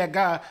make me be that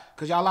guy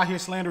because y'all out here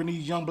slandering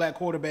these young black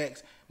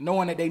quarterbacks,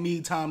 knowing that they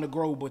need time to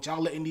grow, but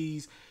y'all letting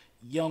these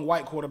young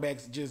white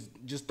quarterbacks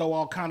just throw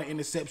all kind of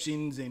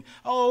interceptions and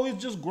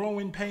it's just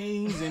growing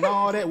pains and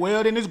all that.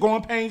 Well, then it's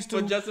growing pains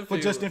too For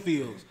Justin Fields.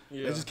 Fields.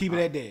 Let's just keep it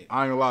at that.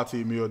 I ain't gonna lie to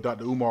you, Mel.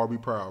 Dr. Umar will be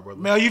proud,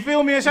 brother. Mel, you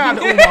feel me? And shout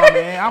out to Umar,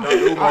 man.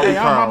 Umar be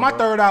proud, My bro.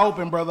 third eye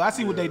open, brother. I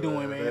see what they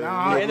doing, man. The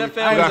I NFL ain't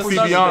gotta is see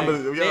a beyond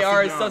suspect. the- we They gotta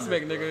are see a beyond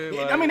suspect, it. nigga.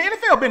 Yeah, Like, I mean, the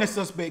NFL been a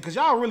suspect because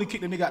y'all really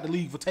kicked the nigga out the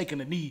league for taking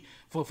the knee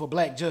for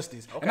black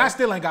justice. And I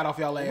still ain't got off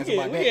y'all ass about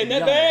that. we getting that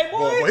Y'all- bag,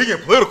 boy. Boy, he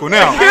getting political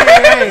now.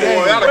 Hey,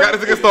 Boy, y'all done got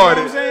this nigga You know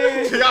started. what I'm saying?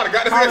 Y'all done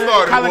got this nigga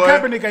started, Colin boy.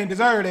 Kaepernick ain't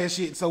deserve that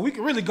shit, so we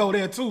can really go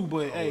there too.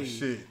 But hey,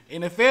 shit.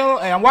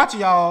 NFL, hey, I'm watching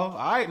y'all.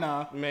 All right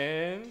now.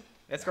 Man,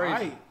 that's All crazy.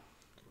 right.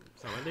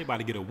 Sound like they about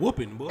to get a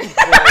whooping, boy.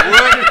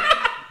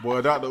 Boy,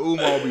 Dr.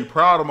 Umar will be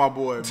proud of my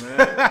boy,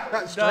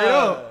 man. Straight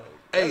up.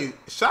 Hey,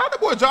 shout out to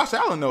boy Josh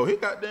Allen, though. He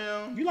got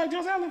down. You like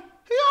Josh Allen?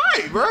 He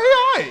alright, bro. He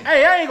alright.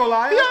 Hey, I ain't gonna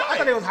lie. Yeah, I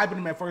thought they was hyping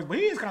him at first, but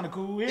he is kind of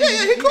cool. Yeah,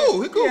 he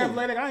cool. He cool.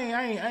 athletic. I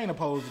ain't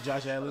opposed to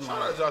Josh Allen.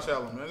 Shout out to Josh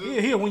Allen, man.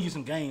 He'll win you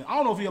some games. I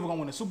don't know if he ever gonna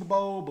win a Super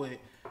Bowl, but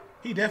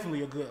he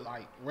definitely a good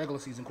like regular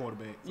season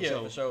quarterback.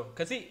 For sure.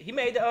 Because he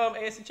made the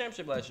AFC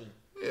Championship last year.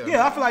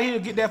 Yeah, I feel like he'll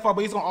get that far,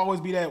 but he's gonna always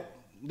be that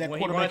When he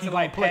quarterback runs he to,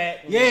 gonna like, play.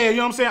 Pat, Yeah, you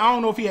know what I'm saying? I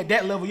don't know if he at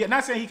that level yet.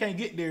 Not saying he can't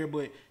get there,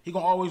 but he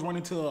gonna always run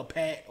into a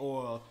Pat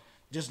or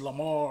just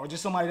Lamar or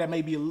just somebody that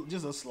may be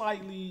just a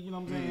slightly, you know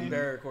what I'm saying?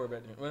 Better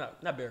quarterback. Well,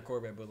 not better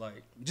quarterback, but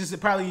like Just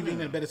probably even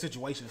in better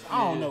situations. I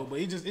don't know, but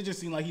it just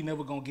seemed like he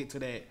never gonna get to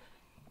that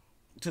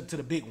to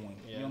the big one.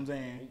 You know what I'm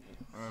saying?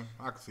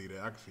 I can see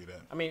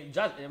that. I mean,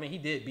 he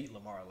did beat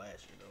Lamar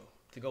last year though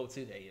to go to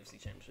the AFC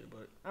Championship,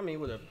 but I mean,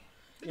 whatever.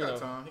 He got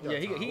time. He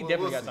We'll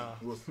definitely got see. time.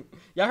 We'll see.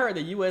 Y'all heard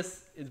the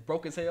U.S. is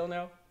broke as hell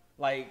now?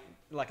 Like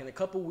in a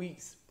couple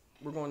weeks,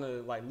 we're going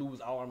to like lose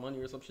all our money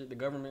or some shit. The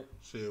government.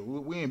 Shit,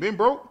 we ain't been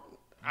broke.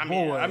 I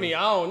mean,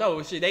 I don't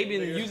know. Shit, they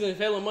been using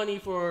failing money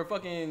for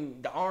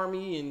fucking the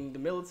army and the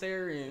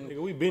military and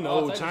Nigga, we been to all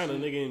old types of China,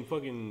 shit. nigga, and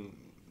fucking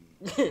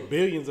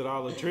Billions of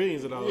dollars,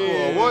 trillions of dollars.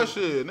 Oh, what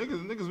shit?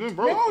 Niggas been Man,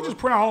 broke. why don't just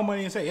print our own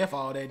money and say F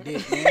all that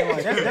dick, man?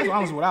 Like, that's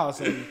honestly what I would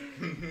say.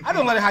 I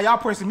don't like how y'all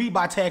pressing me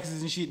by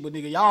taxes and shit, but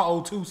nigga, y'all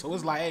owe too, so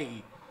it's like,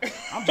 hey,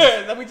 I'm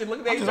just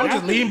looking at I'm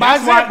just leading by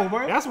example,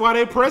 bro. That's why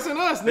they pressing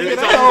us, nigga.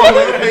 That's That's all. all.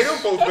 Pay them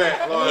folks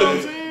back.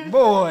 Like,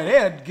 Boy,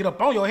 they'll get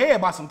up on your head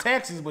about some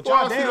taxes, but boy,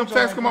 y'all I see damn them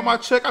taxes come out my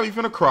check, I be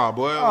finna cry,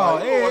 boy. Oh,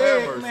 Like, Lord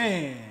have yeah, mercy.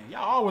 man.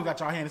 Y'all always got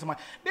y'all hand in somebody.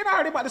 Then I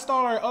heard they about to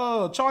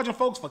start charging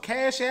folks for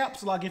cash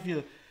apps. Like if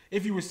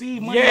you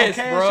receive money on Yes,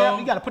 cash bro. app,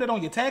 you got to put it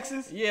on your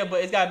taxes. Yeah,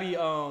 but it's gotta be.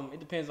 It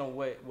depends on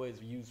what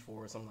it's used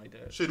for or something like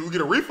that. Shit, do we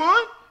get a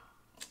refund?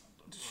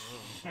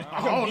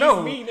 I don't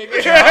know. Me, nigga.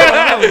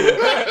 I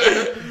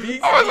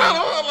was like,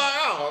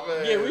 oh,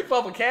 man. Yeah,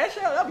 refund for cash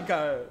out. That'd be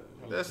kind of.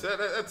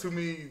 That too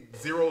many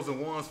zeros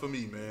and ones for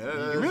me, man.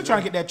 You're really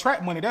trying to get that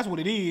trap money. That's what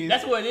it is.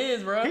 That's what it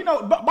is, bro. You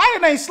know, but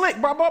Biden ain't slick,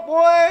 bro,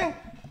 boy.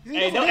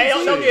 Hey, don't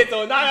get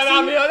to it. No,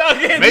 don't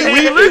get to Make it.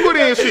 weed legal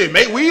then, shit.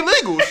 Make weed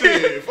legal,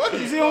 shit. Fuck You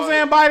you. see what I'm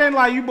saying, Biden?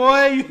 Like you,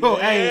 boy. You know,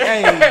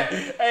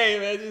 hey. Hey,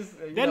 man, just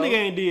That nigga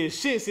ain't did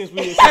shit since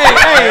we. Hey,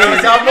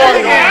 Got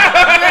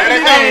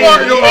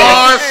Mario.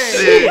 Oh,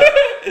 shit.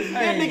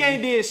 That nigga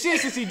ain't did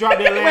shit since he dropped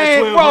that last man,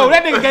 12 bro,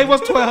 that nigga gave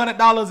us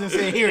 $1,200 and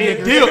said, "Here,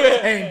 nigga, dip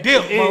and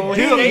dip, bro."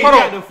 dip. He- He Hold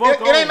got on. the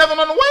fuck It ain't nothing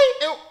on the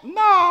way.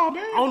 No,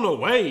 man. on the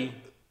way.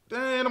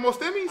 Damn, no more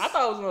stimmies. I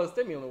thought it was another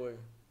stimmy on the way.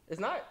 It's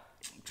not.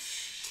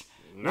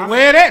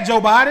 Where that, Joe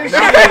Biden?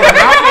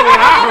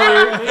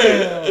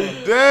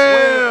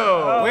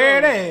 Damn.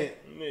 Where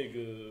that?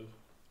 Nigga.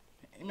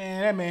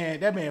 Man,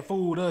 that man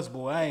fooled us,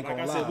 boy. I ain't Like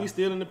gonna I lie. said, we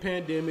still in the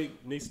pandemic.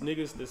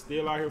 Niggas that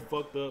still out here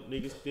fucked up.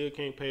 Niggas still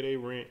can't pay their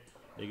rent.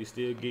 Niggas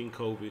still getting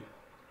COVID.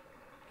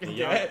 And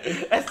y'all,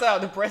 That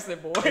sounds depressing,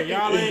 boy. and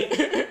y'all ain't,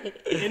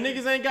 and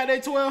niggas ain't got their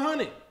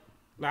 1,200.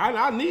 Now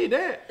I need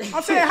that.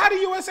 I'm saying, how the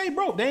USA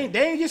broke? They ain't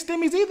get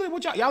stimmies either.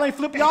 What y'all ain't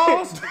flip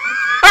y'all's?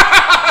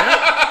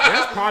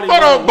 That's probably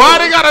Hold what on, it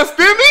body got a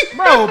stimmy?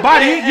 Bro,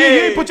 body, you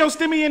ain't put your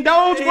stimmy in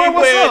Doge, bro.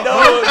 What's up?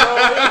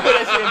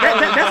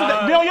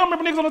 You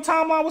remember niggas on the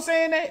timeline was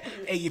saying that?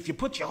 Hey, if you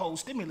put your whole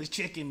stimulus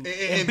check in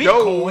In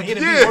Bitcoin,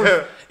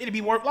 Doge, it'd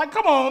be worth. Like,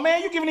 come on,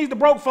 man, you giving these to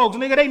broke folks,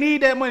 nigga. They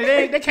need that money.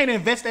 They can't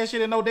invest that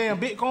shit in no damn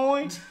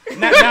Bitcoin.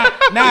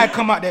 Now it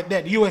come out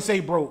that USA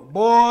broke,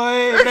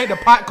 boy. It ain't the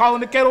pot calling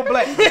the kettle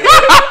black.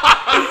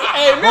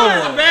 Hey,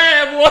 Miller's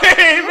bad, boy.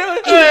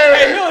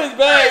 Miller's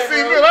bad.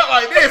 See, bro. me up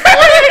like this.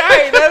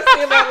 I ain't never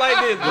seen that like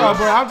this, bro.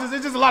 Bro,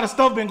 it's just a lot of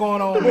stuff been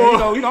going on,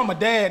 man. You know, I'm a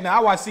dad now.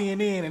 I watch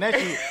CNN and that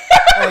shit. Hey,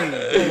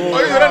 Oh,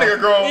 yeah, that nigga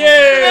grown. Yeah.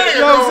 That nigga you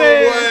know what I'm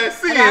saying? grown,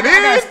 boy. I gotta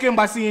CNN. skim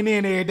by CNN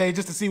every day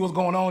just to see what's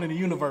going on in the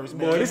universe,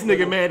 man. Boy, this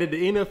nigga mad at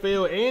the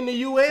NFL and the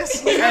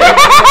US.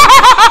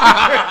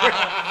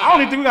 I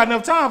don't even think we got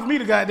enough time for me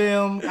to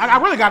goddamn. I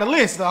really got a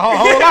list, a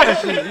whole lot of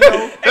shit. You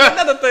know? And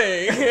another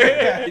thing.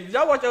 Did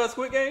y'all watch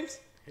Squid Games?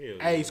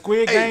 Hey,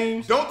 Squid Hey,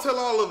 Games. don't tell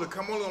all of it.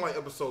 Come on like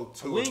episode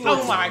 2. We ain't Oh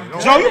gonna- my Don't-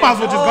 God. Joe, you might as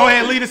well just go ahead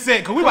and lead a set,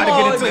 because we about to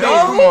get into on, this. Joe.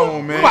 Come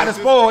on, man. We about to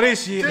spoil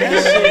this shit, man.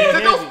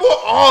 Just don't spoil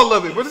all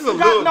of it, but just a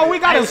little No, we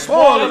bit. gotta I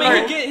spoil it. mean,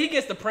 man. he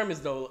gets the premise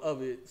though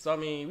of it, so I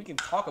mean, we can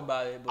talk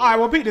about it. But All right,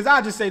 well, Pete,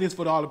 I'll just say this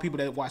for all the people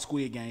that watch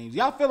Squid Games.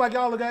 Y'all feel like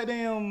y'all are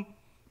goddamn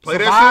Play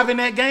that surviving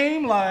that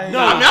game? Like, No.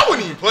 I mean, I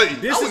wouldn't even play.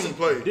 This I is wouldn't even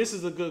play. this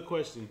is a good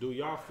question. Do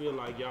y'all feel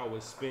like y'all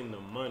would spend the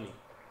money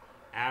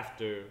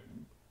after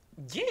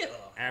yeah,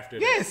 that?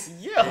 yes.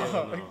 yeah.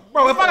 Hell no.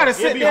 Bro, if I gotta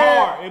sit It'd be there,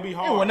 hard. It'd be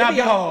hard. it would not be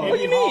hard. What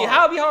do you mean?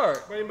 How it be hard?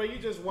 But you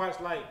just watch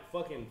like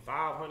fucking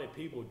 500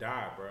 people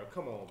die, bro.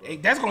 Come on, bro. Hey,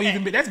 that's gonna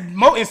even be, that's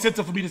more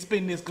incentive for me to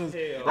spend this, because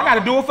Hell I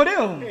gotta do it for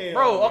them. Hell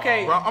Bro, no.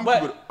 okay, Bro, I'm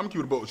but keep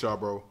it a boat with y'all,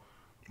 bro.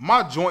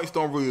 My joints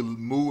don't really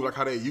move like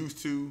how they used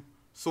to.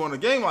 So in a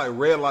game like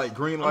red light,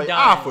 green light,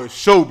 I dying. for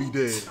sure be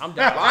dead. I'm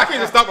dying. Like, I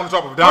can't just stop on the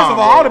drop of a dime. First of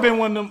all, I bro. would have been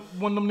one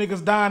of them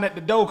niggas dying at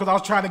the door because I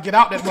was trying to get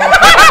out that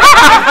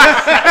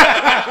motherfucker.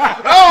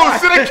 Oh,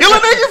 shit, they killing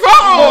niggas?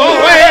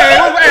 Hey,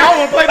 I don't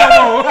want to play no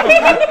more.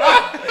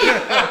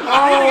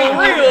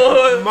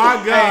 real. My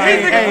God.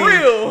 These niggas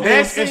real. That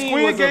If scene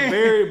Squid was a Game-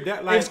 very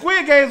that, like If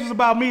Squid Games was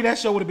about me, that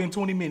show would have been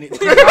 20 minutes.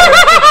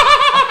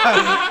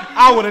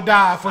 I would have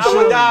died for I sure.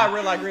 would die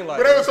red light, green light.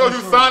 But they told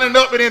you signing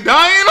up and then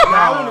dying?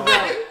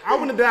 I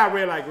wouldn't have died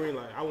red light, green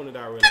light. I wouldn't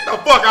have died red light. Get the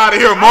fuck out of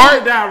here, I Mark.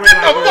 wouldn't have died red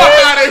light. Get the green fuck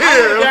light. out of I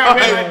would've died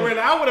red here. light, green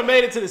light. I would have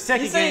made it to the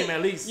second You saying, game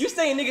at least. You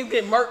saying niggas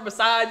get murked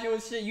beside you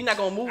and shit? You not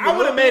gonna move? I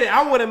would have made it.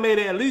 I would have made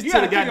it at least You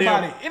to the gotta think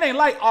about goddamn. it. It ain't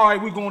like, all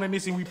right, we going in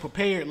this and we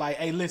prepared. Like,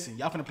 hey, listen,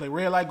 y'all finna play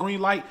red light, green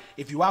light.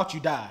 If you out, you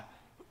die.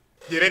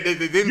 Yeah, they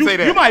didn't You, say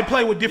that. you might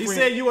play with different.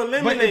 said you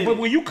eliminated. But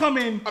when you come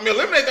in, I mean,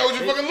 eliminate those,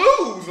 you fucking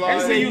lose. they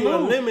Like, say you you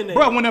lose. eliminated.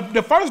 Bro, when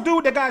the first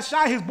dude that got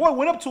shot, his boy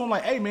went up to him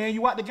like, hey, man,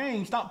 you out the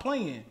game. Stop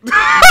playing.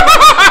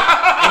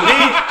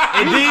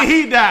 And then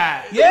he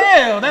died.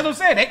 Yeah, that's what I'm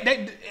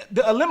saying.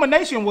 The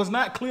elimination was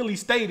not clearly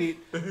stated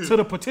to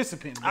the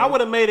participants. I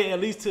would have made it at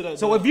least to the.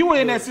 So if you were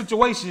in that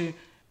situation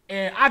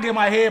and I get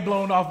my head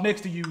blown off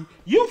next to you,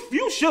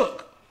 you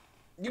shook.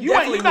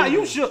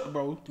 You shook,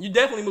 bro. You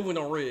definitely moving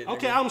on red.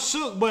 Okay, nigga. I'm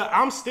shook, but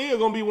I'm still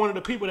gonna be one of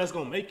the people that's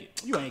gonna make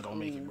it. You ain't gonna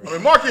make it, bro. I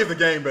mean, Mark is a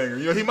game banger.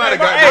 You know, he might have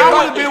got. I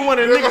would have been one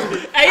of the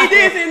niggas. Hey, he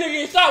did see a nigga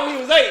get shot when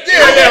he was 8.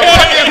 Yeah,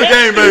 Mark is a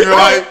game banger.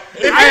 Like,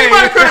 if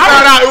anybody could have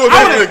found out, it was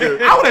that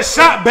nigga. I would have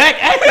shot back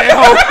at that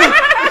hoe.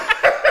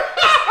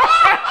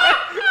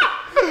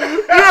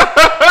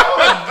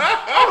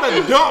 I would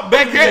have dumped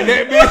back at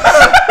that bitch.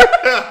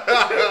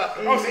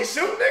 Oh, is he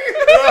shooting,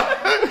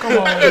 nigga? Come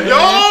on, man.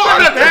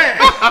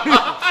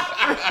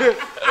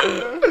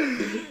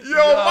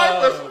 Yo,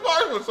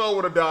 Mark was so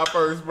would have died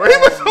first, bro. He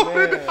was so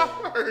would have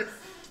died first.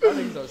 Y'all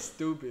niggas are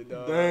stupid,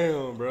 dog.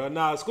 Damn, bro.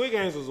 Nah, Squid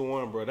Games was the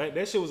one, bro.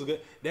 That shit was a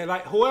good. That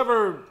like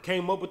whoever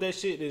came up with that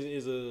shit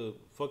is a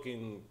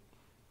fucking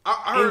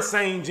I heard,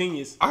 insane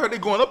genius. I heard they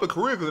going up in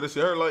Korea because of that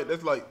shit. I heard like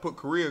that's like put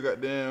Korea,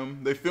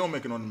 goddamn, they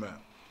filmmaking on the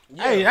map.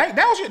 Yeah. Hey,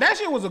 that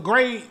shit was a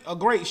great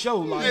show.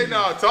 Like, Hey,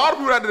 nah, to all the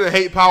people out there that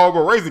hate Power,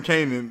 but Raising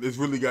Kanan is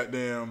really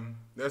goddamn.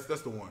 That's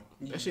the one.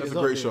 that shit That's is a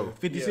great up there. show.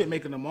 50 Cent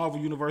making the Marvel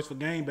universe for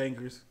game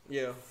bangers.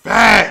 Yeah.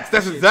 Facts.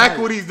 That's shit exactly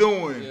tight. what he's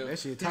doing. Yeah. That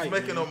shit He's tight.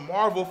 making man. a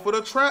Marvel for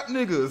the trap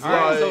niggas. All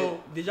right, Like, so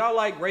did y'all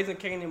like Raising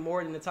Kanan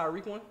more than the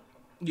Tyreek one?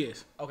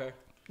 Yes, Okay.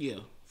 yeah,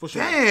 for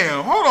sure.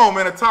 damn, hold on,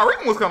 man. The Tyreek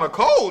one was kind of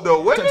cold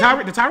though, wasn't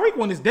it? The Tyreek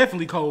one is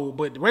definitely cold,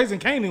 but Raising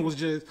Kanan was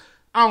just,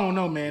 I don't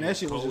know, man. That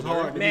shit was just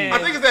hard to Man. I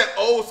think it's that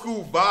old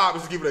school vibe.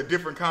 Just give it a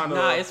different kind of.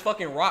 Nah, it's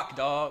fucking Rock,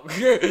 dog.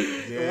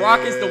 Rock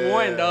is the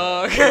one,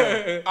 dog.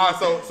 All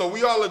right, so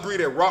we all agree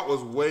that Rock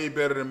was way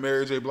better than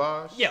Mary J.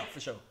 Blige. Yeah, for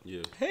sure.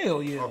 Yeah.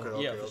 Hell yeah.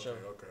 Okay. Yeah, for sure.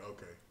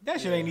 Okay. That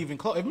shit ain't even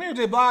close. If Mary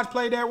J. Blige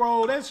played that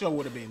role, that show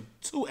would have been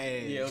too ass.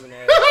 Yeah, it was an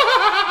ass.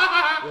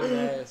 It was an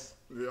ass.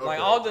 Yeah, okay. Like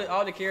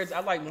all the characters, I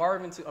like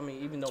Marvin too. I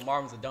mean, even though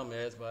Marvin's a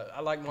dumbass, but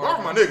I like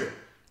Marvin. Marvin, my nigga.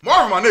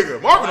 Marvin, I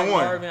like the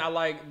one. Marvin. I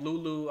like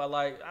Lulu.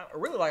 I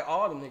really like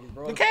all them niggas,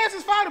 bro. The cast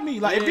is fine to me.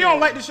 Like, if you Yeah. don't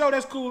like the show,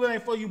 that's cool. It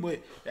ain't for you, but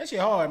that shit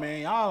hard,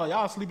 man.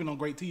 Y'all sleeping on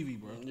great TV,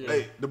 bro. Yeah.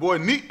 Hey, the boy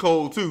Neat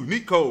Code too.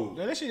 Neat Code.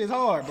 Yeah, that shit is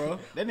hard, bro.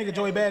 That nigga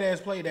Joey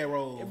Badass played that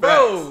role.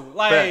 Bro,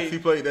 like Facts. He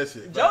played that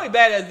shit. Joey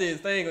Badass did his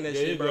thing on that Yeah,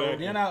 shit, he bro.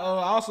 did. Then I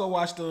also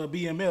watched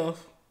BMF.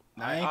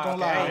 Now, I ain't gonna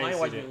lie. I ain't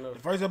watching see him. The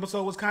first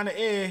episode was kind of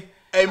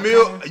Hey,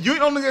 Mill, you ain't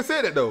no nigga that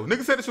said that though.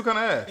 Nigga said this shit kind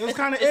of ass. It was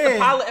kind of It's the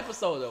pilot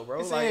episode though, bro.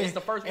 It's the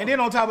first one. And then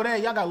on top of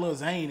that, y'all got Lil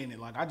Zane in it.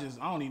 Like, I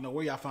don't even know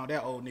where y'all found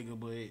that old nigga,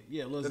 but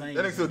yeah, Lil Zane.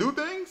 That nigga still do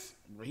things?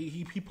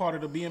 He part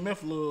of the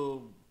BMF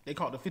little. They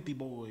call it the 50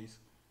 Boys.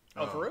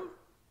 Oh, for real?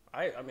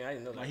 I mean, I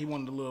didn't know that. Like, he one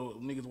of the little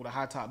niggas with a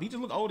high top. He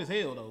just look old as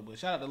hell though. But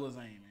shout out to Lil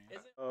Zane, man.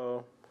 I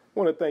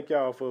want to thank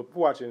y'all for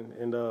watching,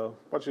 and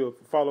want you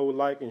to follow,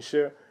 like, and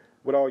share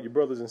with all your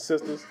brothers and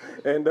sisters,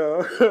 and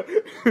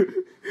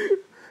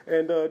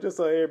and just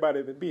so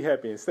everybody to be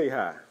happy and stay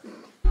high.